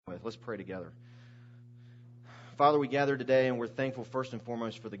with. Let's pray together. Father, we gather today and we're thankful first and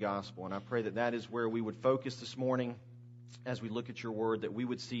foremost for the gospel. And I pray that that is where we would focus this morning as we look at your word, that we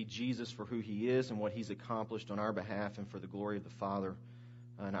would see Jesus for who he is and what he's accomplished on our behalf and for the glory of the Father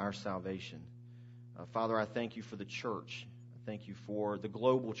and our salvation. Father, I thank you for the church. I thank you for the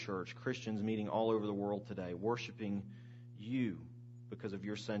global church, Christians meeting all over the world today, worshiping you because of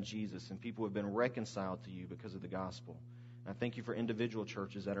your Son Jesus, and people who have been reconciled to you because of the gospel. And I thank you for individual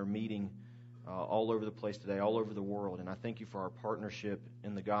churches that are meeting all over the place today, all over the world. And I thank you for our partnership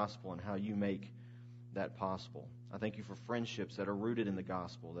in the gospel and how you make that possible. I thank you for friendships that are rooted in the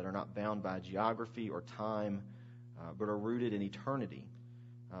gospel, that are not bound by geography or time, but are rooted in eternity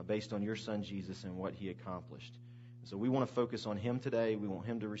based on your Son Jesus and what he accomplished. So we want to focus on him today. We want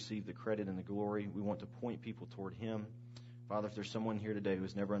him to receive the credit and the glory. We want to point people toward him. Father, if there's someone here today who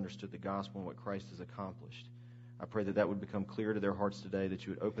has never understood the gospel and what Christ has accomplished, I pray that that would become clear to their hearts today, that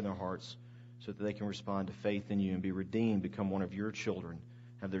you would open their hearts so that they can respond to faith in you and be redeemed, become one of your children,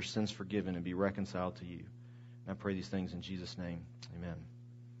 have their sins forgiven, and be reconciled to you. And I pray these things in Jesus' name. Amen.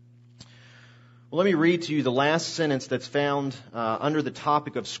 Well, let me read to you the last sentence that's found under the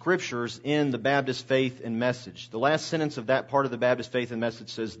topic of Scriptures in the Baptist Faith and Message. The last sentence of that part of the Baptist Faith and Message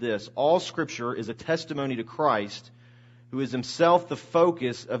says this: all Scripture is a testimony to Christ, who is himself the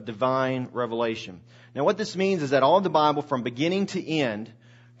focus of divine revelation. Now, what this means is that all of the Bible, from beginning to end,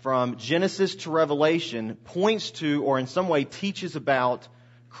 from Genesis to Revelation, points to or in some way teaches about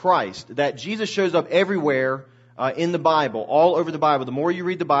Christ. That Jesus shows up everywhere in the Bible, all over the Bible. The more you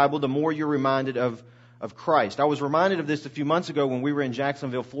read the Bible, the more you're reminded of Christ. I was reminded of this a few months ago when we were in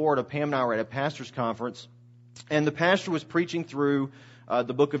Jacksonville, Florida. Pam and I were at a pastor's conference, and the pastor was preaching through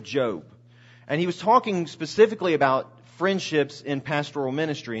the book of Job. And he was talking specifically about friendships in pastoral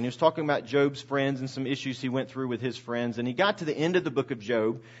ministry. And he was talking about Job's friends and some issues he went through with his friends. And he got to the end of the book of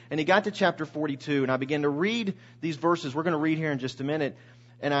Job, and he got to chapter 42. And I began to read these verses we're going to read here in just a minute.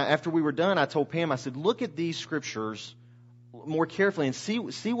 And after we were done, I told Pam, I said, look at these scriptures more carefully and see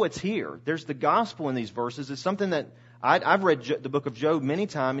what's here. There's the gospel in these verses. It's something that I've read the book of Job many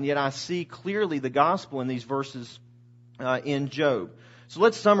times, and yet I see clearly the gospel in these verses in Job. So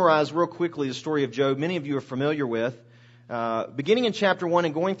let's summarize real quickly the story of Job. Many of you are familiar with. Beginning in chapter 1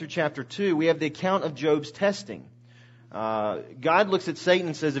 and going through chapter 2, we have the account of Job's testing. God looks at Satan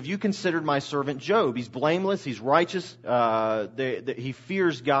and says, have you considered my servant Job? He's blameless, he's righteous, he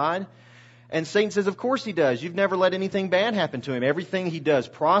fears God. And Satan says, of course he does. You've never let anything bad happen to him. Everything he does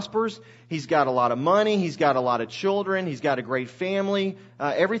prospers. He's got a lot of money, he's got a lot of children, he's got a great family.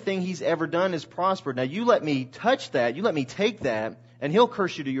 Everything he's ever done has prospered. Now you let me touch that, you let me take that, and he'll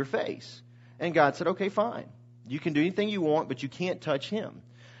curse you to your face. And God said, okay, fine. You can do anything you want, but you can't touch him.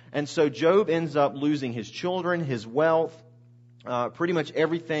 And so Job ends up losing his children, his wealth, pretty much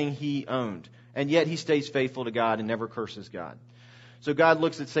everything he owned. And yet he stays faithful to God and never curses God. So God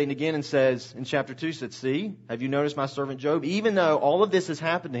looks at Satan again and says, in chapter 2, said, see, have you noticed my servant Job? Even though all of this has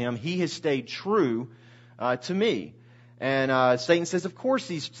happened to him, he has stayed true to me. And Satan says, of course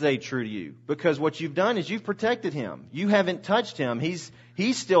he's stayed true to you, because what you've done is you've protected him. You haven't touched him. He's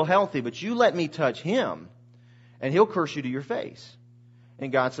still healthy, but you let me touch him, and he'll curse you to your face.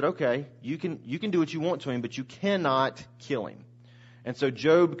 And God said, okay, you can do what you want to him, but you cannot kill him. And so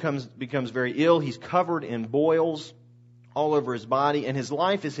Job becomes very ill. He's covered in boils all over his body, and his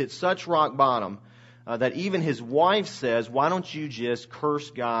life has hit such rock bottom that even his wife says, why don't you just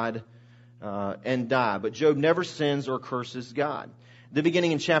curse God and die? But Job never sins or curses God. The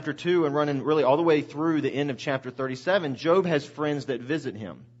beginning in chapter 2 and running really all the way through the end of chapter 37, Job has friends that visit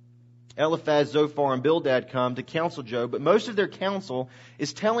him. Eliphaz, Zophar, and Bildad come to counsel Job, but most of their counsel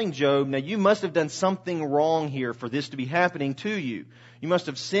is telling Job, now you must have done something wrong here for this to be happening to you. You must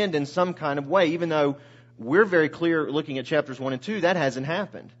have sinned in some kind of way, even though we're very clear looking at chapters 1 and 2, that hasn't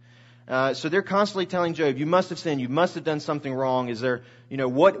happened. So they're constantly telling Job, you must have sinned, you must have done something wrong. Is there,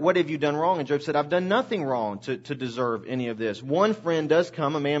 what have you done wrong? And Job said, I've done nothing wrong to deserve any of this. One friend does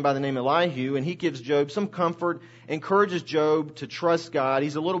come, a man by the name of Elihu, and he gives Job some comfort, encourages Job to trust God.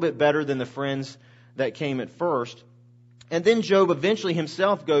 He's a little bit better than the friends that came at first. And then Job eventually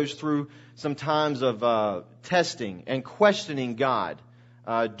himself goes through some times of testing and questioning God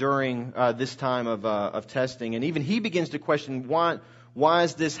during this time of testing. And even he begins to question, why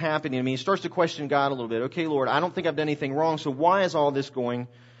is this happening? I mean, he starts to question God a little bit. Okay, Lord, I don't think I've done anything wrong, so why is all this going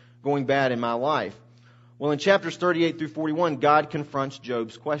bad in my life? Well, in chapters 38 through 41, God confronts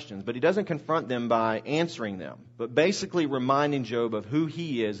Job's questions, but he doesn't confront them by answering them, but basically reminding Job of who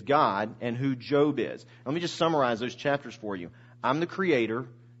he is, God, and who Job is. Let me just summarize those chapters for you. I'm the creator,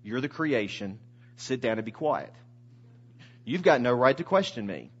 you're the creation, sit down and be quiet. You've got no right to question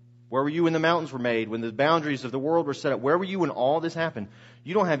me. Where were you when the mountains were made, when the boundaries of the world were set up? Where were you when all this happened?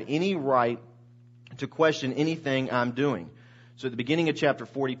 You don't have any right to question anything I'm doing. So at the beginning of chapter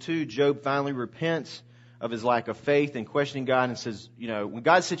 42, Job finally repents of his lack of faith and questioning God and says, when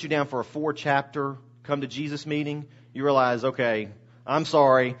God sits you down for a 4-chapter come to Jesus meeting, you realize, okay, I'm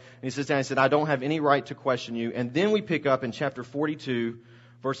sorry. And he sits down and said, I don't have any right to question you. And then we pick up in chapter 42,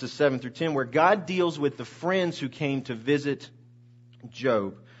 verses 7 through 10, where God deals with the friends who came to visit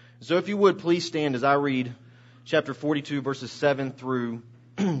Job. So if you would, please stand as I read chapter 42, verses 7 through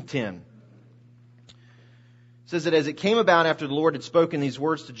 10. It says that as it came about after the Lord had spoken these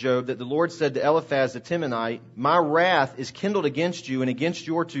words to Job, that the Lord said to Eliphaz the Temanite, My wrath is kindled against you and against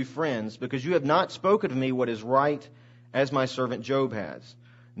your 2 friends, because you have not spoken of me what is right, as my servant Job has.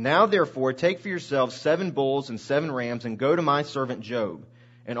 Now therefore take for yourselves 7 bulls and 7 rams, and go to my servant Job,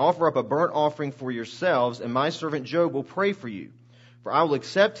 and offer up a burnt offering for yourselves, and my servant Job will pray for you. For I will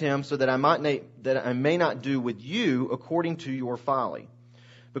accept him, so that I may not do with you according to your folly.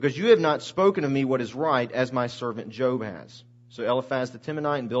 Because you have not spoken of me what is right, as my servant Job has. So Eliphaz the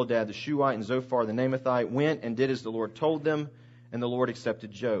Temanite and Bildad the Shuhite and Zophar the Naamathite went and did as the Lord told them, and the Lord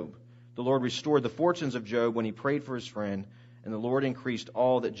accepted Job. The Lord restored the fortunes of Job when he prayed for his friend, and the Lord increased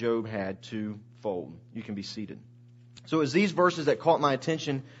all that Job had 2-fold. You can be seated. So it was these verses that caught my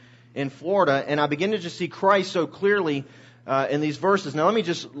attention in Florida, and I began to just see Christ so clearly in these verses. Now let me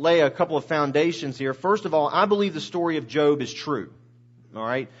just lay a couple of foundations here. First of all, I believe the story of Job is true. All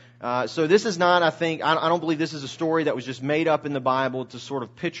right. So this is not, I don't believe this is a story that was just made up in the Bible to sort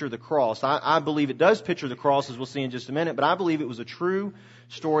of picture the cross. I believe it does picture the cross, as we'll see in just a minute, but I believe it was a true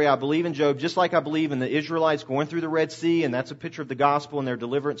story. I believe in Job, just like I believe in the Israelites going through the Red Sea, and that's a picture of the gospel and their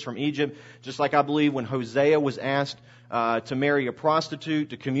deliverance from Egypt. Just like I believe when Hosea was asked to marry a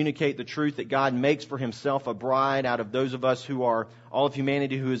prostitute to communicate the truth that God makes for himself a bride out of those of us who are, all of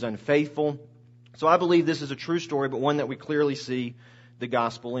humanity who is unfaithful. So I believe this is a true story, but one that we clearly see the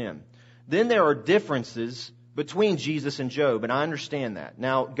gospel in. Then there are differences between Jesus and Job, and I understand that.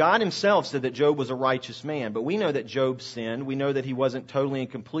 Now, God himself said that Job was a righteous man, but we know that Job sinned. We know that he wasn't totally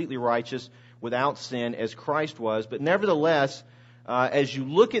and completely righteous without sin as Christ was. But nevertheless, as you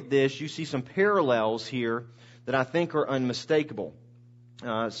look at this, you see some parallels here that I think are unmistakable.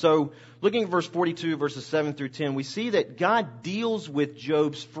 So looking at verse 42, verses 7 through 10, we see that God deals with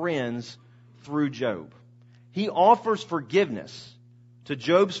Job's friends through Job. He offers forgiveness to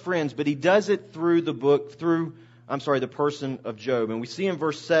Job's friends, but he does it through the person of Job. And we see in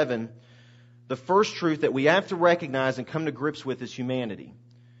verse 7, the first truth that we have to recognize and come to grips with is humanity.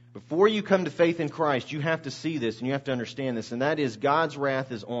 Before you come to faith in Christ, you have to see this and you have to understand this, and that is God's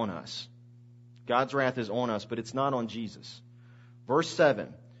wrath is on us. God's wrath is on us, but it's not on Jesus. Verse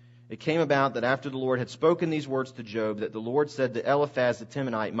 7, it came about that after the Lord had spoken these words to Job, that the Lord said to Eliphaz the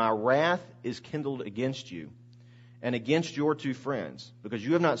Temanite, My wrath is kindled against you, and against your 2 friends, because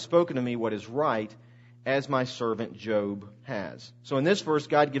you have not spoken to me what is right, as my servant Job has. So in this verse,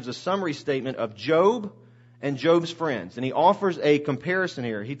 God gives a summary statement of Job and Job's friends, and he offers a comparison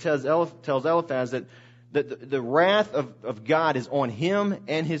here. He tells Eliphaz that the wrath of God is on him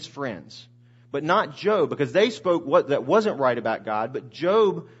and his friends, but not Job, because they spoke what that wasn't right about God, but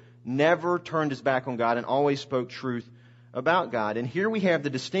Job never turned his back on God and always spoke truth about God. And here we have the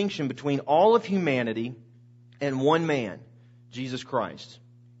distinction between all of humanity and one man, Jesus Christ.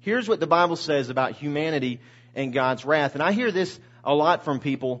 Here's what the Bible says about humanity and God's wrath. And I hear this a lot from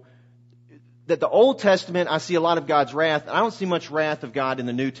people, that the Old Testament, I see a lot of God's wrath. I don't see much wrath of God in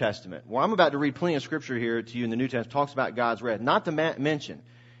the New Testament. Well, I'm about to read plenty of scripture here to you in the New Testament that talks about God's wrath. Not to mention,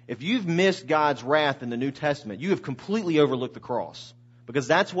 if you've missed God's wrath in the New Testament, you have completely overlooked the cross. Because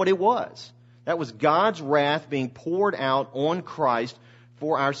that's what it was. That was God's wrath being poured out on Christ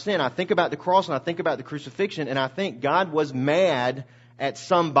for our sin. I think about the cross and I think about the crucifixion, and I think God was mad at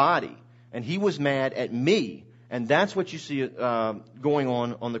somebody, and he was mad at me. And that's what you see going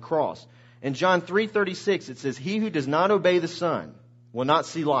on the cross. In John 3:36, it says, He who does not obey the Son will not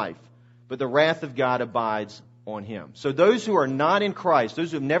see life, but the wrath of God abides on him. So those who are not in Christ,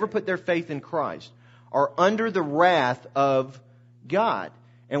 those who have never put their faith in Christ, are under the wrath of God.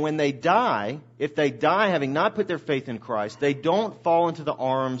 And when they die, if they die having not put their faith in Christ, they don't fall into the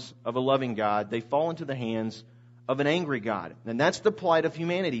arms of a loving God. They fall into the hands of an angry God. And that's the plight of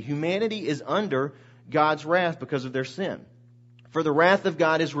humanity. Humanity is under God's wrath because of their sin. For the wrath of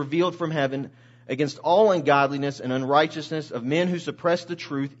God is revealed from heaven against all ungodliness and unrighteousness of men who suppress the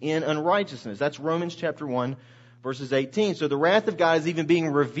truth in unrighteousness. That's Romans chapter 1, verses 18. So the wrath of God is even being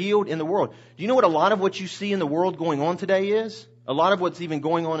revealed in the world. Do you know what a lot of what you see in the world going on today is? A lot of what's even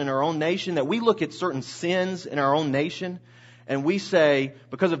going on in our own nation, that we look at certain sins in our own nation and we say,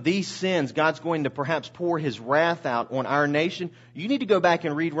 because of these sins, God's going to perhaps pour His wrath out on our nation, you need to go back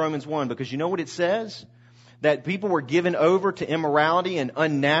and read Romans 1, because you know what it says? That people were given over to immorality and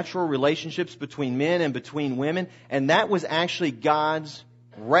unnatural relationships between men and between women, and that was actually God's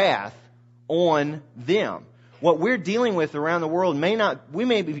wrath on them. What we're dealing with around the world we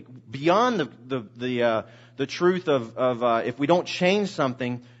may be beyond the truth of if we don't change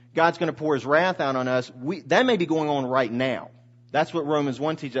something, God's going to pour His wrath out on us. That may be going on right now. That's what Romans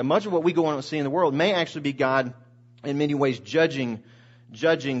 1 teaches. Much of what we go on and see in the world may actually be God, in many ways, judging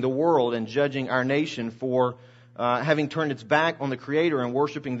the world and judging our nation for having turned its back on the Creator and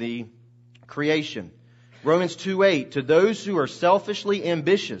worshiping the creation. Romans 2:8, to those who are selfishly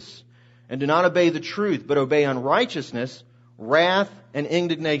ambitious and do not obey the truth, but obey unrighteousness, wrath and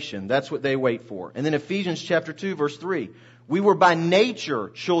indignation. That's what they wait for. And then Ephesians chapter 2, verse 3. We were by nature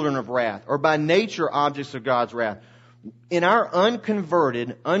children of wrath, or by nature objects of God's wrath. In our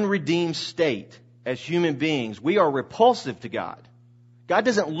unconverted, unredeemed state as human beings, we are repulsive to God. God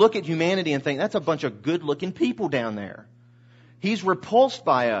doesn't look at humanity and think, that's a bunch of good-looking people down there. He's repulsed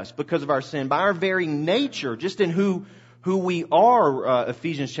by us because of our sin, by our very nature, just in who we are.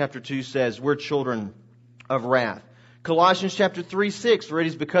 Ephesians chapter 2 says we're children of wrath. Colossians chapter 3:6, for it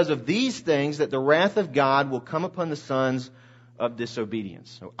is because of these things that the wrath of God will come upon the sons of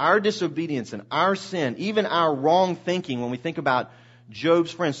disobedience. So our disobedience and our sin, even our wrong thinking, when we think about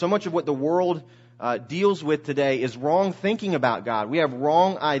Job's friends, so much of what the world deals with today is wrong thinking about God. We have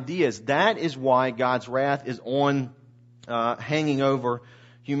wrong ideas. That is why God's wrath is hanging over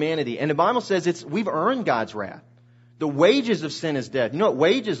humanity. And the Bible says we've earned God's wrath. The wages of sin is death. You know what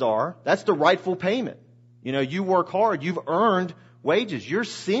wages are? That's the rightful payment. You know, you work hard, you've earned wages. Your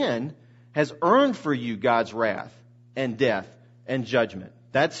sin has earned for you God's wrath and death and judgment.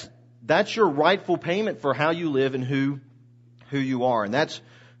 That's your rightful payment for how you live and who you are. And that's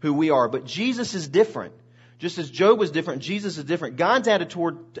who we are. But Jesus is different. Just as Job was different, Jesus is different. God's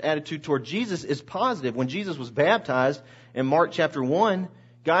attitude toward Jesus is positive. When Jesus was baptized in Mark chapter 1,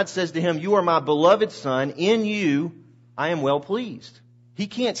 God says to him, you are my beloved Son. In you I am well pleased. He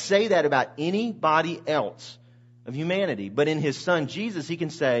can't say that about anybody else of humanity. But in His Son Jesus, He can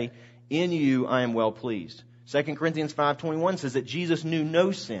say, in you I am well pleased. 2 Corinthians 5:21 says that Jesus knew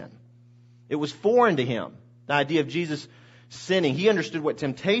no sin. It was foreign to Him, the idea of Jesus sinning. He understood what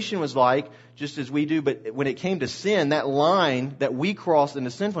temptation was like, just as we do. But when it came to sin, that line that we crossed into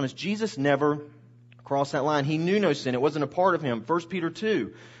sinfulness, Jesus never crossed that line. He knew no sin. It wasn't a part of Him. 1 Peter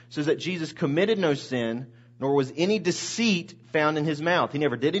 2 says that Jesus committed no sin, nor was any deceit found in His mouth. He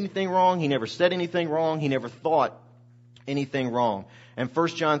never did anything wrong. He never said anything wrong. He never thought anything wrong. And 1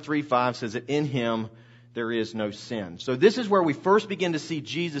 John 3:5 says that in Him there is no sin. So this is where we first begin to see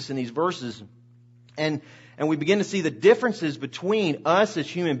Jesus in these verses. And we begin to see the differences between us as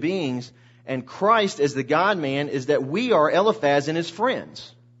human beings and Christ as the God-man is that we are Eliphaz and his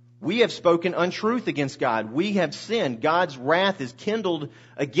friends. We have spoken untruth against God. We have sinned. God's wrath is kindled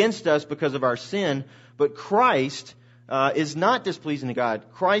against us because of our sin. But Christ is not displeasing to God.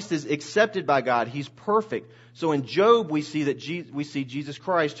 Christ is accepted by God. He's perfect. So in Job we see Jesus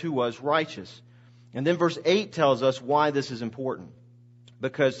Christ who was righteous. And then verse 8 tells us why this is important.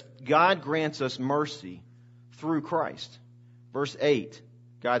 Because God grants us mercy through Christ. Verse 8,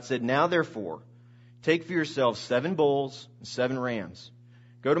 God said, now therefore, take for yourselves 7 bulls and 7 rams.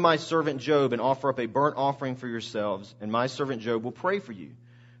 Go to my servant Job and offer up a burnt offering for yourselves, and my servant Job will pray for you.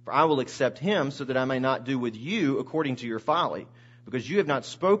 For I will accept him so that I may not do with you according to your folly, because you have not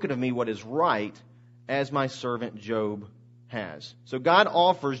spoken of me what is right, as my servant Job has. So God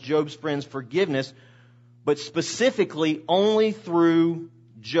offers Job's friends forgiveness, but specifically only through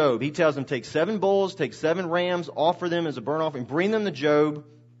Job. He tells them, take 7 bulls, take 7 rams, offer them as a burnt offering, bring them to Job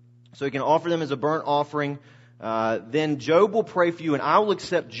so he can offer them as a burnt offering. Then Job will pray for you, and I will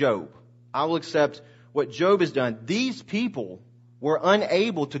accept Job. I will accept what Job has done. These people were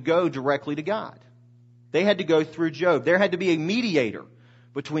unable to go directly to God. They had to go through Job. There had to be a mediator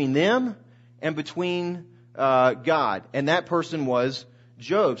between them and between God, and that person was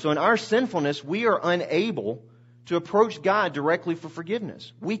Job. So in our sinfulness, we are unable to approach God directly for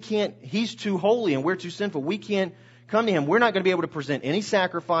forgiveness. We can't. He's too holy and we're too sinful. We can't come to Him. We're not going to be able to present any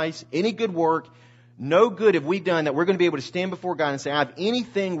sacrifice, any good work. No good have we done that we're going to be able to stand before God and say, I have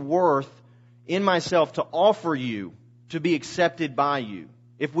anything worth in myself to offer you to be accepted by you.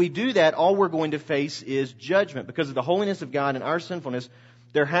 If we do that, all we're going to face is judgment. Because of the holiness of God and our sinfulness,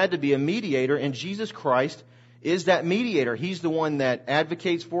 there had to be a mediator, and Jesus Christ is that mediator. He's the one that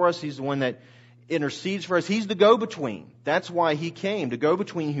advocates for us. He's the one that intercedes for us. He's the go-between. That's why He came, to go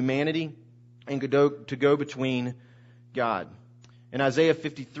between humanity and to go between God. In Isaiah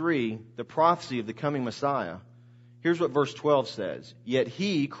 53, the prophecy of the coming Messiah, here's what verse 12 says. Yet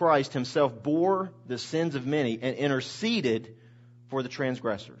he, Christ himself, bore the sins of many and interceded for the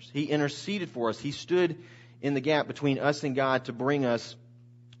transgressors. He interceded for us. He stood in the gap between us and God to bring us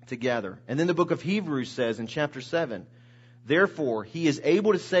together. And then the book of Hebrews says in chapter 7, therefore, he is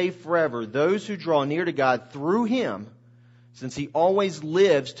able to save forever those who draw near to God through him, since he always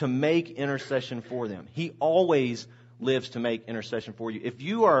lives to make intercession for them. He always lives to make intercession for you. If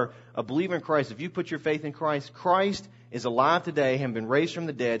you are a believer in Christ, if you put your faith in Christ, Christ is alive today, having been raised from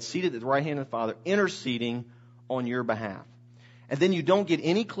the dead, seated at the right hand of the Father, interceding on your behalf. And then you don't get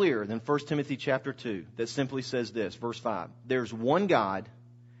any clearer than 1 Timothy chapter 2 that simply says this, verse 5. There's one God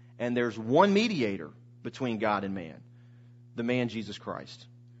and there's one mediator between God and man, the man Jesus Christ.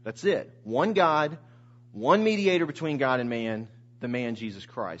 That's it. One God, one mediator between God and man, the man Jesus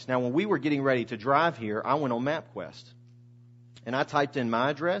Christ. Now, when we were getting ready to drive here, I went on MapQuest. And I typed in my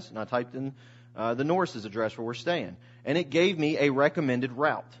address, and I typed in the Norris's address where we're staying. And it gave me a recommended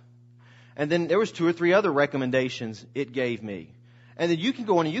route. And then there was 2 or 3 other recommendations it gave me. And then you can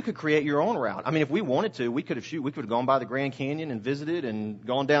go in and you could create your own route. I mean, if we wanted to, we could have gone by the Grand Canyon and visited and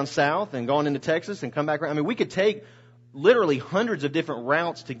gone down south and gone into Texas and come back around. I mean, we could take literally hundreds of different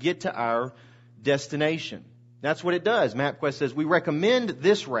routes to get to our destination. That's what it does. MapQuest says, we recommend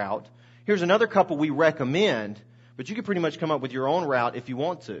this route. Here's another couple we recommend, but you can pretty much come up with your own route if you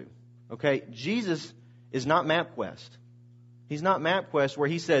want to. Okay? Jesus is not MapQuest. He's not MapQuest where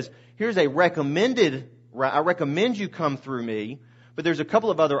he says, here's a recommended route. I recommend you come through me, but there's a couple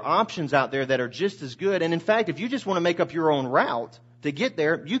of other options out there that are just as good. And in fact, if you just want to make up your own route to get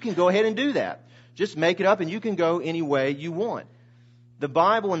there, you can go ahead and do that. Just make it up and you can go any way you want. The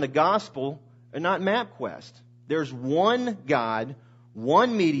Bible and the gospel are not MapQuest. There's one God,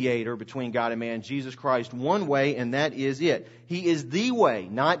 one mediator between God and man, Jesus Christ, one way, and that is it. He is the way,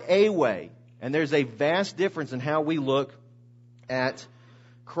 not a way. And there's a vast difference in how we look at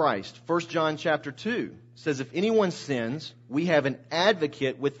Christ. 1 John chapter 2 says, if anyone sins, we have an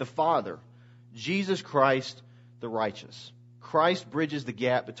advocate with the Father, Jesus Christ the righteous. Christ bridges the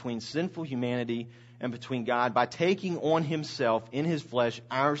gap between sinful humanity and between God by taking on himself in his flesh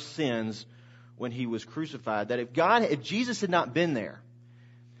our sins when he was crucified. That if Jesus had not been there,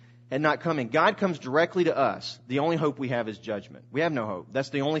 had not come in, God comes directly to us. The only hope we have is judgment. We have no hope. That's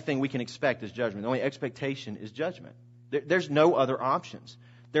the only thing we can expect is judgment. The only expectation is judgment. There's no other options.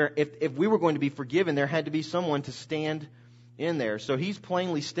 If we were going to be forgiven, there had to be someone to stand in there. So he's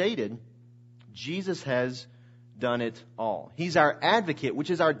plainly stated, Jesus has done it all. He's our advocate,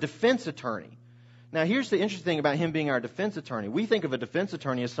 which is our defense attorney. Now, here's the interesting thing about him being our defense attorney. We think of a defense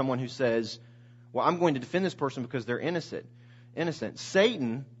attorney as someone who says, well, I'm going to defend this person because they're innocent.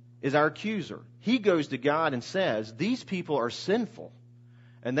 Satan is our accuser. He goes to God and says, these people are sinful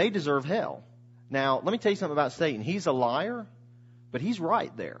and they deserve hell. Now, let me tell you something about Satan. He's a liar, but he's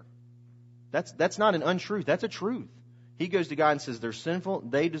right there. That's not an untruth. That's a truth. He goes to God and says, they're sinful,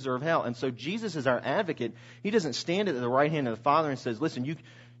 they deserve hell. And so Jesus is our advocate. He doesn't stand at the right hand of the Father and says, listen,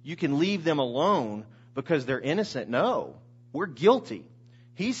 you can leave them alone because they're innocent. No, we're guilty.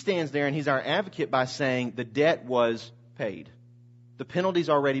 He stands there and he's our advocate by saying the debt was paid. The penalty's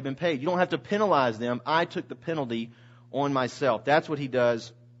already been paid. You don't have to penalize them. I took the penalty on myself. That's what he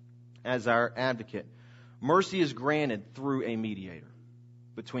does as our advocate. Mercy is granted through a mediator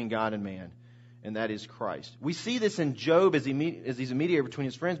between God and man, and that is Christ. We see this in Job as he's a mediator between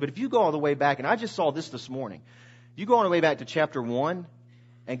his friends, but if you go all the way back, and I just saw this morning, if you go all the way back to chapter 1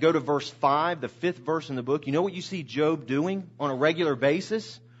 and go to verse 5, the 5th verse in the book, you know what you see Job doing on a regular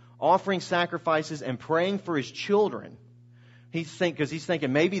basis? Offering sacrifices and praying for his children. Because he's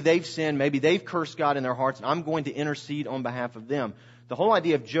thinking maybe they've sinned, maybe they've cursed God in their hearts, and I'm going to intercede on behalf of them. The whole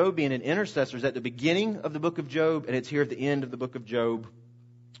idea of Job being an intercessor is at the beginning of the book of Job, and it's here at the end of the book of Job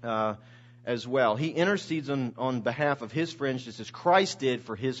as well. He intercedes on behalf of his friends just as Christ did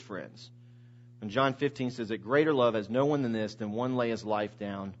for his friends. And John 15 says that greater love has no one than this, than one lay his life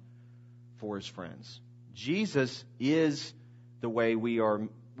down for his friends. Jesus is the way we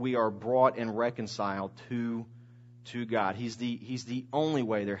are brought and reconciled to God. He's the only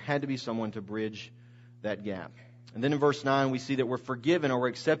way. There had to be someone to bridge that gap. And then in verse 9, we see that we're forgiven or we're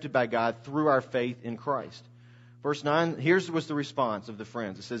accepted by God through our faith in Christ. Verse 9, here's was the response of the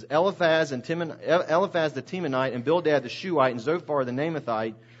friends. It says, Eliphaz the Temanite and Bildad the Shuhite and Zophar the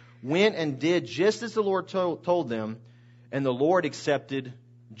Naamathite went and did just as the Lord told them, and the Lord accepted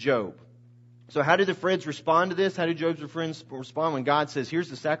Job. So how did the friends respond to this? How did Job's friends respond when God says, here's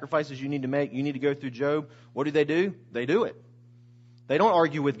the sacrifices you need to make, you need to go through Job? What do? They do it. They don't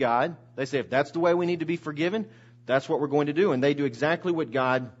argue with God. They say, if that's the way we need to be forgiven, That's what we're going to do. And they do exactly what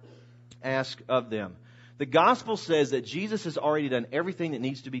God asks of them. The gospel says that Jesus has already done everything that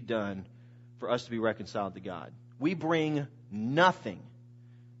needs to be done for us to be reconciled to God. We bring nothing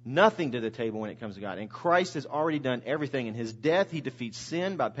to the table when it comes to God. And Christ has already done everything. In His death, He defeats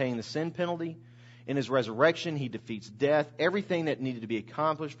sin by paying the sin penalty. In His resurrection, He defeats death. Everything that needed to be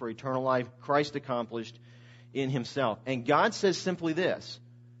accomplished for eternal life, Christ accomplished in Himself. And God says simply this: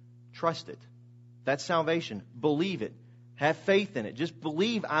 trust it. That's salvation. Believe it. Have faith in it. Just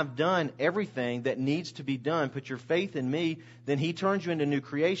believe I've done everything that needs to be done. Put your faith in me. Then He turns you into a new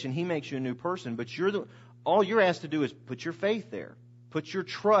creation. He makes you a new person. But all you're asked to do is put your faith there. Put your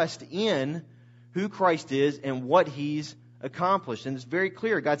trust in who Christ is and what He's accomplished. And it's very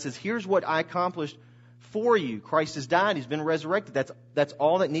clear. God says, here's what I accomplished for you. Christ has died. He's been resurrected. That's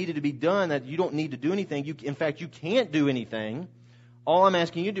all that needed to be done. That you don't need to do anything. In fact, you can't do anything. All I'm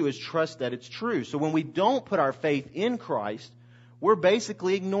asking you to do is trust that it's true. So when we don't put our faith in Christ, we're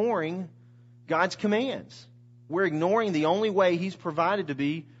basically ignoring God's commands. We're ignoring the only way He's provided to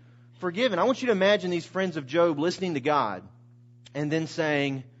be forgiven. I want you to imagine these friends of Job listening to God and then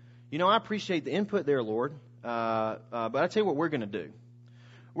saying, I appreciate the input there, Lord, but I tell you what we're going to do.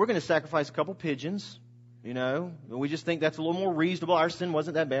 We're going to sacrifice a couple pigeons. We just think that's a little more reasonable. Our sin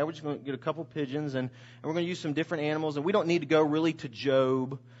wasn't that bad. We're just going to get a couple pigeons, and we're going to use some different animals. And we don't need to go really to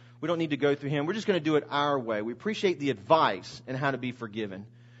Job. We don't need to go through him. We're just going to do it our way. We appreciate the advice and how to be forgiven,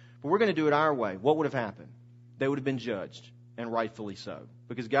 but we're going to do it our way. What would have happened? They would have been judged, and rightfully so,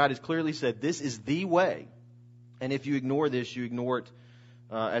 because God has clearly said this is the way. And if you ignore this, you ignore it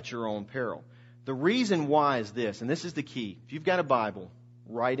at your own peril. The reason why is this, and this is the key. If you've got a Bible,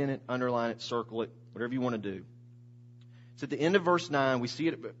 write in it, underline it, circle it, whatever you want to do. It's at the end of verse 9. We see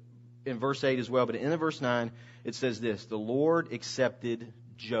it in verse 8 as well, but at the end of verse 9, it says this: the Lord accepted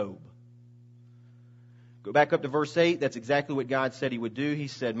Job. Go back up to verse 8. That's exactly what God said He would do. He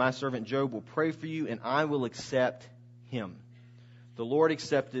said, my servant Job will pray for you, and I will accept him. The Lord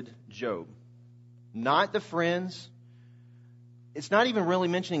accepted Job. Not the friends. It's not even really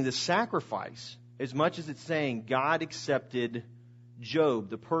mentioning the sacrifice as much as it's saying God accepted Job,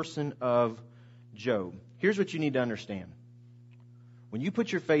 the person of Job. Here's what you need to understand. When you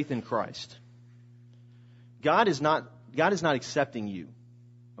put your faith in Christ, God is not accepting you.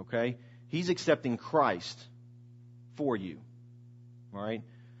 Okay? He's accepting Christ for you. All right?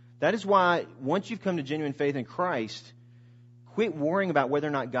 That is why once you've come to genuine faith in Christ, quit worrying about whether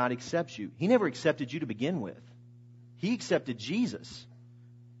or not God accepts you. He never accepted you to begin with. He accepted Jesus.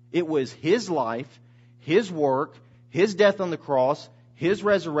 It was His life, His work, His death on the cross, His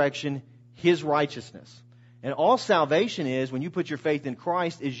resurrection, His righteousness. And all salvation is, when you put your faith in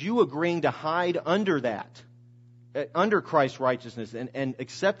Christ, is you agreeing to hide under that, under Christ's righteousness, and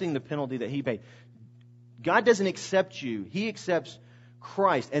accepting the penalty that He paid. God doesn't accept you. He accepts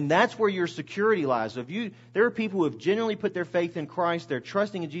Christ. And that's where your security lies. So there are people who have genuinely put their faith in Christ, they're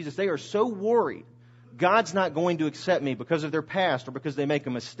trusting in Jesus, they are so worried God's not going to accept me because of their past or because they make a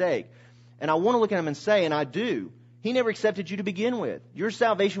mistake. And I want to look at them and say, and I do, He never accepted you to begin with. Your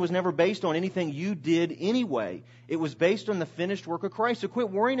salvation was never based on anything you did anyway. It was based on the finished work of Christ. So quit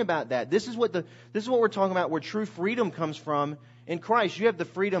worrying about that. This is what we're talking about, where true freedom comes from in Christ. You have the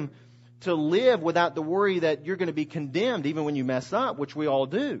freedom to live without the worry that you're going to be condemned even when you mess up, which we all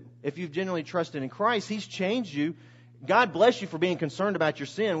do. If you've genuinely trusted in Christ, He's changed you. God bless you for being concerned about your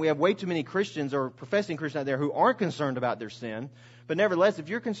sin. We have way too many Christians or professing Christians out there who aren't concerned about their sin. But nevertheless, if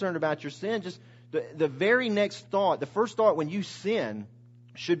you're concerned about your sin, just the very next thought, the first thought when you sin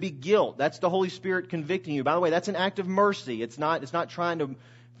should be guilt. That's the Holy Spirit convicting you. By the way, that's an act of mercy. It's not trying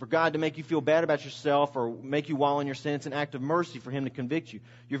for God to make you feel bad about yourself or make you wallow in your sin. It's an act of mercy for Him to convict you.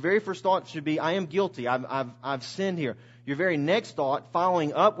 Your very first thought should be, I am guilty. I've sinned here. Your very next thought,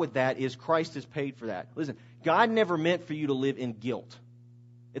 following up with that, is Christ has paid for that. Listen, God never meant for you to live in guilt.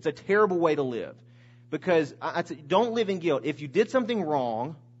 It's a terrible way to live. Because don't live in guilt. If you did something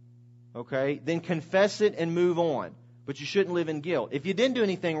wrong, okay, then confess it and move on. But you shouldn't live in guilt. If you didn't do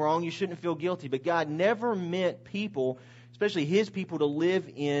anything wrong, you shouldn't feel guilty. But God never meant people, especially His people, to live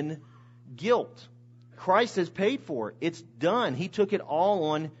in guilt. Christ has paid for it. It's done. He took it all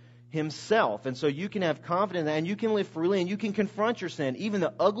on Himself. And so you can have confidence in that, and you can live freely, and you can confront your sin, even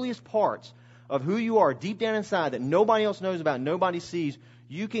the ugliest parts of who you are deep down inside that nobody else knows about, nobody sees.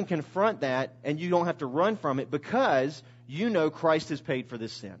 You can confront that, and you don't have to run from it because you know Christ has paid for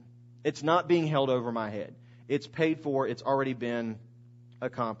this sin. It's not being held over my head. It's paid for. It's already been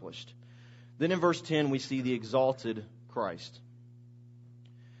accomplished. Then in verse 10, we see the exalted Christ.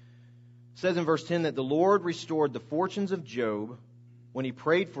 It says in verse 10 that the Lord restored the fortunes of Job when he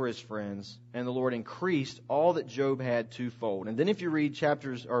prayed for his friends, and the Lord increased all that Job had twofold. And then if you read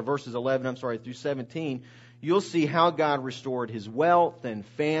verses 11 through 17, you'll see how God restored his wealth and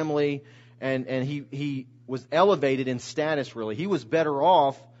family, and he was elevated in status, really. He was better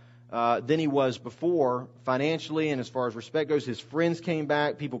off than he was before financially, and as far as respect goes. His friends came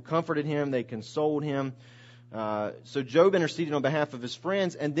back, people comforted him, they consoled him. So Job interceded on behalf of his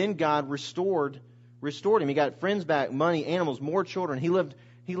friends, and then God restored him. He got friends back, money, animals, more children. He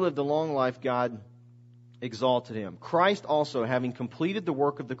lived a long life. God exalted him. Christ also, having completed the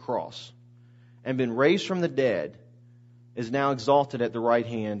work of the cross and been raised from the dead, is now exalted at the right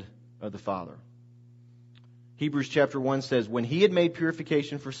hand of the Father. Hebrews chapter 1 says, when he had made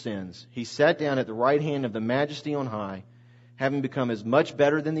purification for sins, he sat down at the right hand of the Majesty on high, having become as much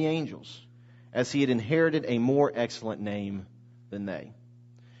better than the angels, as he had inherited a more excellent name than they.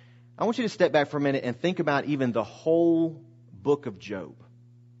 I want you to step back for a minute and think about even the whole book of Job.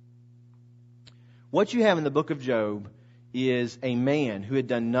 What you have in the book of Job is a man who had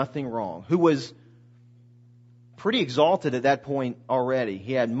done nothing wrong, who was pretty exalted at that point already.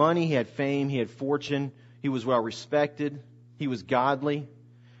 He had money, he had fame, he had fortune, he was well respected, he was godly,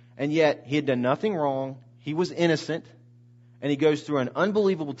 and yet he had done nothing wrong, he was innocent, and he goes through an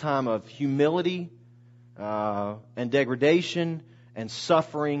unbelievable time of humility and degradation and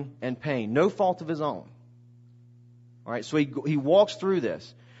suffering and pain. No fault of his own. All right, so he walks through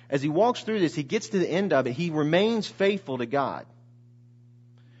this. As he walks through this, he gets to the end of it. He remains faithful to God.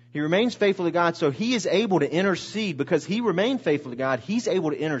 He remains faithful to God, so he is able to intercede. Because he remained faithful to God, he's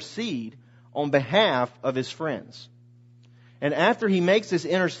able to intercede on behalf of his friends. And after he makes this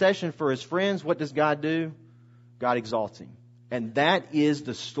intercession for his friends, what does God do? God exalts him. And that is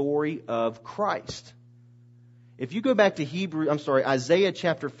the story of Christ. If you go back to Isaiah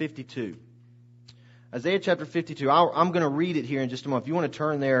chapter 52. Isaiah chapter 52. I'm going to read it here in just a moment. If you want to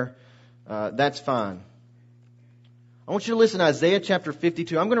turn there, that's fine. I want you to listen to Isaiah chapter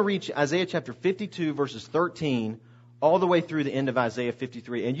 52. I'm going to read Isaiah chapter 52, verses 13, all the way through the end of Isaiah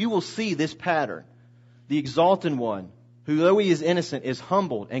 53. And you will see this pattern. The exalted one, who though he is innocent, is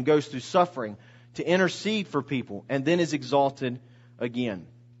humbled and goes through suffering to intercede for people, and then is exalted again.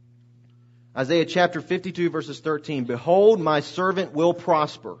 Isaiah chapter 52, verses 13. Behold, my servant will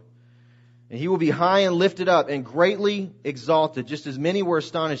prosper, and he will be high and lifted up and greatly exalted, just as many were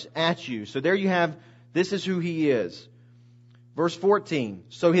astonished at you. So there you have, this is who he is. Verse 14,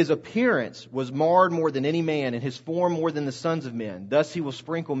 so his appearance was marred more than any man, and his form more than the sons of men. Thus he will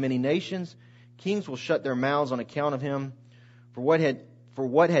sprinkle many nations. Kings will shut their mouths on account of him. For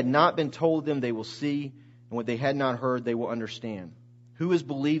what had not been told them they will see, and what they had not heard they will understand. Who has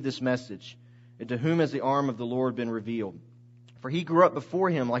believed this message? And to whom has the arm of the Lord been revealed? For he grew up before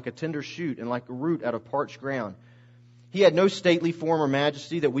him like a tender shoot, and like a root out of parched ground. He had no stately form or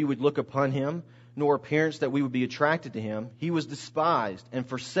majesty that we would look upon him, nor appearance that we would be attracted to him. He was despised and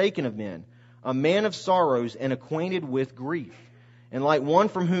forsaken of men, a man of sorrows and acquainted with grief. And like one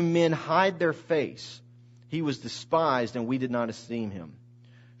from whom men hide their face, he was despised, and we did not esteem him.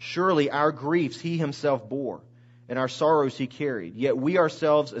 Surely our griefs he himself bore, and our sorrows he carried. Yet we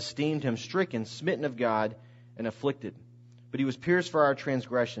ourselves esteemed him stricken, smitten of God, and afflicted. But he was pierced for our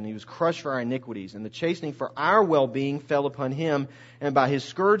transgression, he was crushed for our iniquities, and the chastening for our well-being fell upon him, and by his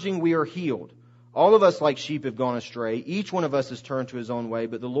scourging we are healed. All of us like sheep have gone astray. Each one of us has turned to his own way,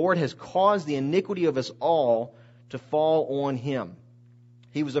 but the Lord has caused the iniquity of us all to fall on him.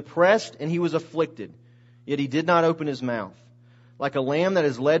 He was oppressed and he was afflicted, yet he did not open his mouth. Like a lamb that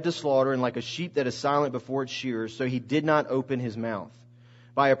is led to slaughter, and like a sheep that is silent before its shearers, so he did not open his mouth.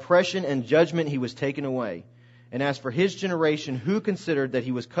 By oppression and judgment he was taken away. And as for his generation, who considered that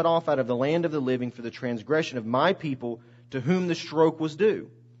he was cut off out of the land of the living for the transgression of my people, to whom the stroke was due?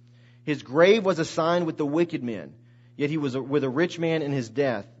 His grave was assigned with the wicked men, yet he was with a rich man in his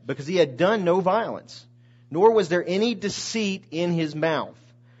death, because he had done no violence, nor was there any deceit in his mouth.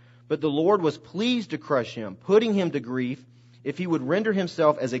 But the Lord was pleased to crush him, putting him to grief. If he would render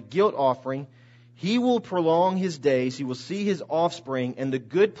himself as a guilt offering, he will prolong his days, he will see his offspring, and the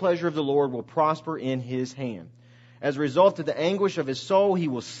good pleasure of the Lord will prosper in his hand. As a result of the anguish of his soul, he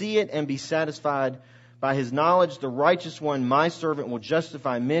will see it and be satisfied. By his knowledge, the righteous one, my servant, will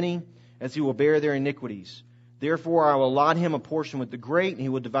justify many, as he will bear their iniquities. Therefore I will allot him a portion with the great, and he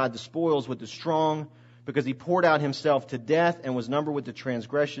will divide the spoils with the strong, because he poured out himself to death and was numbered with the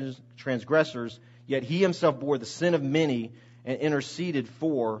transgressors, yet he himself bore the sin of many and interceded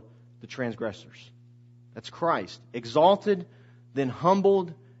for the transgressors. That's Christ. Exalted, then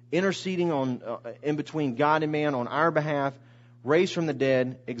humbled, interceding in between God and man on our behalf, raised from the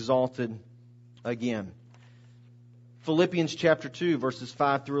dead, exalted again. Philippians chapter 2, verses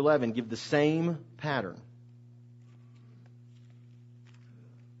 5 through 11 give the same pattern.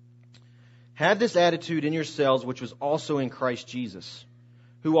 Have this attitude in yourselves, which was also in Christ Jesus,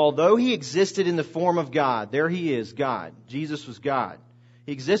 who, although he existed in the form of God, there he is, God. Jesus was God.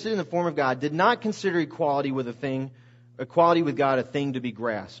 He existed in the form of God, did not consider equality with God a thing to be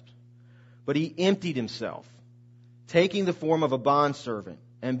grasped. But he emptied himself, taking the form of a bondservant,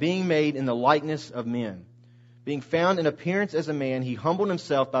 and being made in the likeness of men. Being found in appearance as a man, he humbled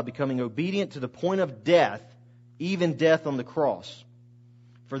himself by becoming obedient to the point of death, even death on the cross.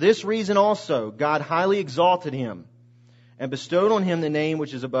 For this reason also, God highly exalted him and bestowed on him the name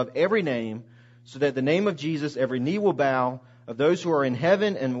which is above every name, so that the name of Jesus every knee will bow, of those who are in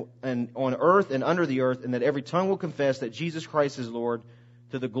heaven and on earth and under the earth, and that every tongue will confess that Jesus Christ is Lord,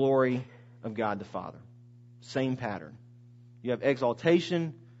 to the glory of God the Father. Same pattern. You have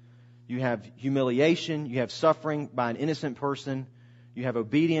exaltation, you have humiliation, you have suffering by an innocent person, you have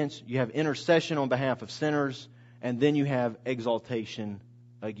obedience, you have intercession on behalf of sinners, and then you have exaltation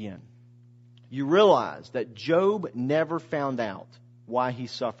again. You realize that Job never found out why he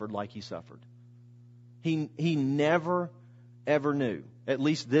suffered like he suffered. He never, ever knew, at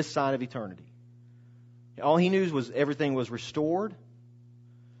least this side of eternity. All he knew was everything was restored.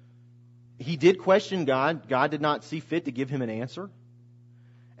 He did question God. God did not see fit to give him an answer.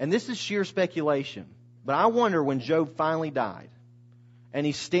 And this is sheer speculation. But I wonder when Job finally died and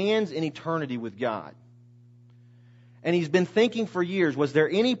he stands in eternity with God, and he's been thinking for years, was there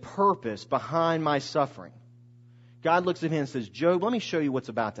any purpose behind my suffering? God looks at him and says, Job, let me show you what's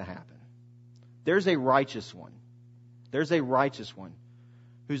about to happen. There's a righteous one. There's a righteous one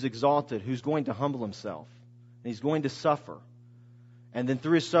who's exalted, who's going to humble himself. And he's going to suffer. And then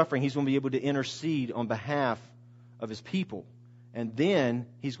through his suffering, he's going to be able to intercede on behalf of his people. And then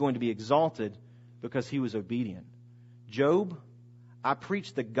he's going to be exalted because he was obedient. Job, I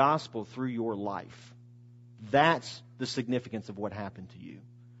preach the gospel through your life. That's the significance of what happened to you.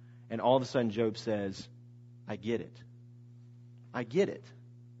 And all of a sudden Job says, I get it. I get it.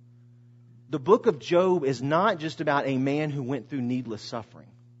 The book of Job is not just about a man who went through needless suffering.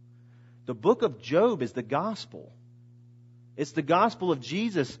 The book of Job is the gospel. It's the gospel of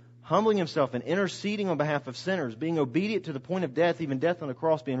Jesus humbling himself and interceding on behalf of sinners, being obedient to the point of death, even death on the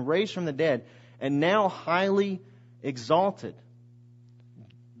cross, being raised from the dead, and now highly exalted.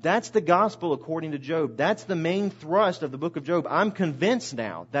 That's the gospel according to Job. That's the main thrust of the book of Job. I'm convinced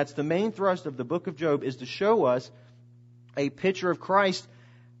now that's the main thrust of the book of Job, is to show us a picture of Christ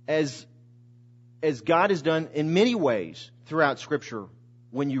as God has done in many ways throughout Scripture.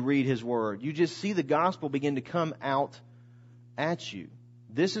 When you read His Word, you just see the gospel begin to come out at you.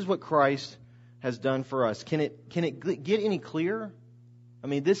 This is what Christ has done for us. Can it get any clearer? I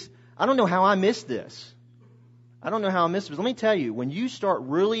mean, I don't know how I missed this. Let me tell you, when you start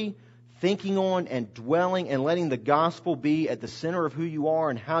really thinking on and dwelling and letting the gospel be at the center of who you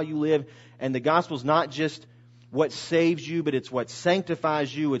are and how you live, and the gospel's not just what saves you, but it's what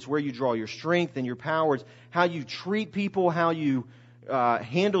sanctifies you. It's where you draw your strength and your power. It's how you treat people, how you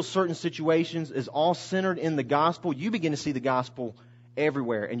handle certain situations is all centered in the gospel. You begin to see the gospel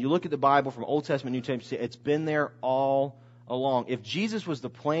everywhere. And you look at the Bible from Old Testament, New Testament, it's been there all along. If Jesus was the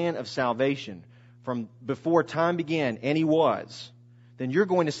plan of salvation from before time began, and He was, then you're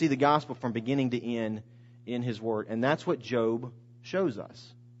going to see the gospel from beginning to end in His Word. And that's what Job shows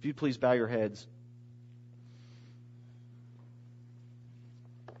us. If you please bow your heads.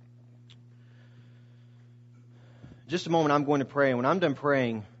 Just a moment, I'm going to pray. And when I'm done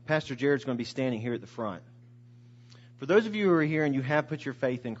praying, Pastor Jared's going to be standing here at the front. For those of you who are here and you have put your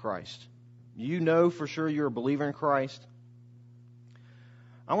faith in Christ, you know for sure you're a believer in Christ,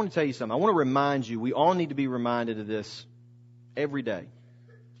 I want to tell you something. I want to remind you, we all need to be reminded of this every day.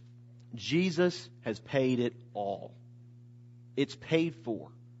 Jesus has paid it all. It's paid for.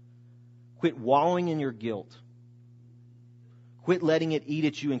 Quit wallowing in your guilt. Quit letting it eat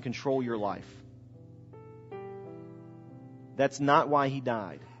at you and control your life. That's not why He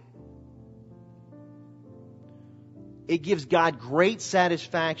died. It gives God great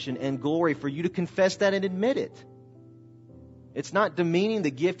satisfaction and glory for you to confess that and admit it. It's not demeaning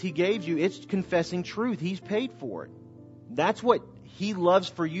the gift He gave you. It's confessing truth. He's paid for it. That's what He loves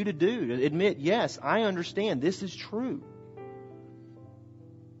for you to do. To admit, yes, I understand. This is true.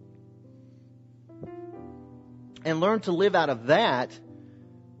 And learn to live out of that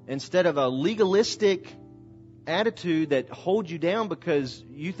instead of a legalistic attitude that holds you down because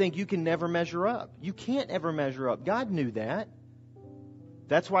you think you can never measure up. You can't ever measure up. God knew that.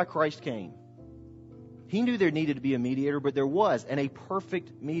 That's why Christ came. He knew there needed to be a mediator, but there was, and a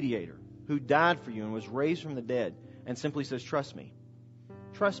perfect mediator who died for you and was raised from the dead. and simply says, trust me.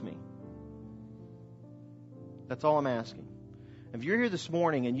 Trust me. That's all I'm asking. If you're here this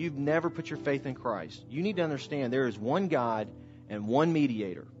morning and you've never put your faith in Christ, you need to understand there is one God and one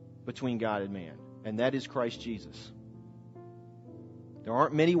mediator between God and man, and that is Christ Jesus. There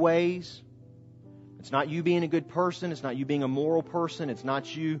aren't many ways. It's not you being a good person. It's not you being a moral person. It's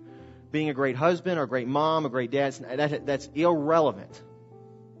not you being a great husband or a great mom, a great dad. That's irrelevant.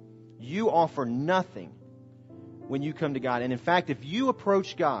 You offer nothing when you come to God. And in fact, if you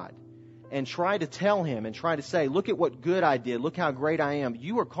approach God and try to tell Him and try to say, look at what good I did, look how great I am,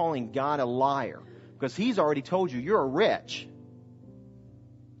 you are calling God a liar, because He's already told you you're a wretch.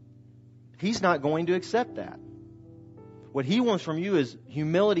 He's not going to accept that. What He wants from you is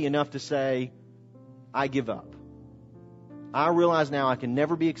humility enough to say, I give up. I realize now I can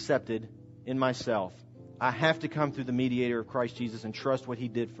never be accepted in myself. I have to come through the mediator of Christ Jesus and trust what He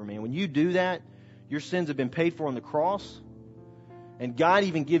did for me. And when you do that, your sins have been paid for on the cross, and God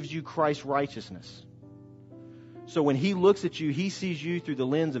even gives you Christ's righteousness. So when He looks at you, He sees you through the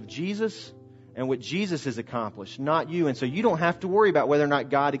lens of Jesus and what Jesus has accomplished, not you. And so you don't have to worry about whether or not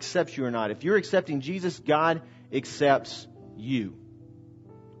God accepts you or not. If you're accepting Jesus, God accepts you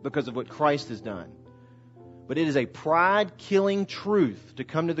because of what Christ has done. But it is a pride-killing truth to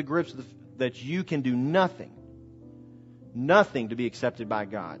come to the grips with that you can do nothing to be accepted by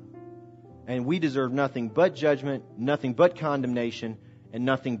God. And we deserve nothing but judgment, nothing but condemnation, and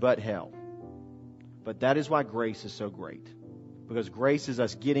nothing but hell. But that is why grace is so great. Because grace is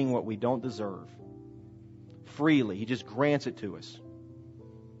us getting what we don't deserve. Freely. He just grants it to us.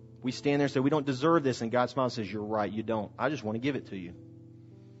 We stand there and say, we don't deserve this, and God smiles and says, you're right, you don't. I just want to give it to you.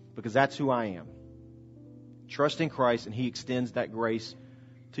 Because that's who I am. Trust in Christ, and He extends that grace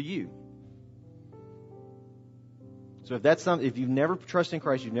to you. So if you've never trusted in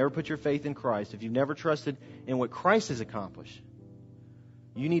Christ, you've never put your faith in Christ, if you've never trusted in what Christ has accomplished,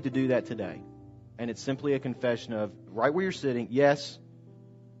 you need to do that today. And it's simply a confession of, right where you're sitting, yes,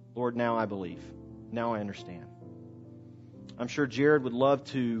 Lord, now I believe. Now I understand. I'm sure Jared would love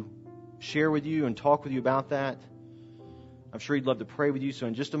to share with you and talk with you about that. I'm sure he'd love to pray with you. So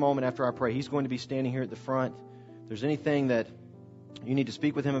in just a moment after I pray, he's going to be standing here at the front. If there's anything that you need to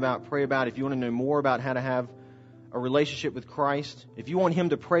speak with him about, pray about, if you want to know more about how to have a relationship with Christ, if you want him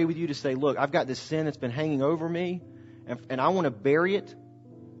to pray with you to say, look, I've got this sin that's been hanging over me, and I want to bury it.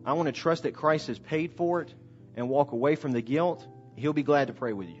 I want to trust that Christ has paid for it and walk away from the guilt. He'll be glad to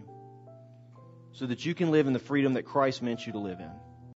pray with you so that you can live in the freedom that Christ meant you to live in.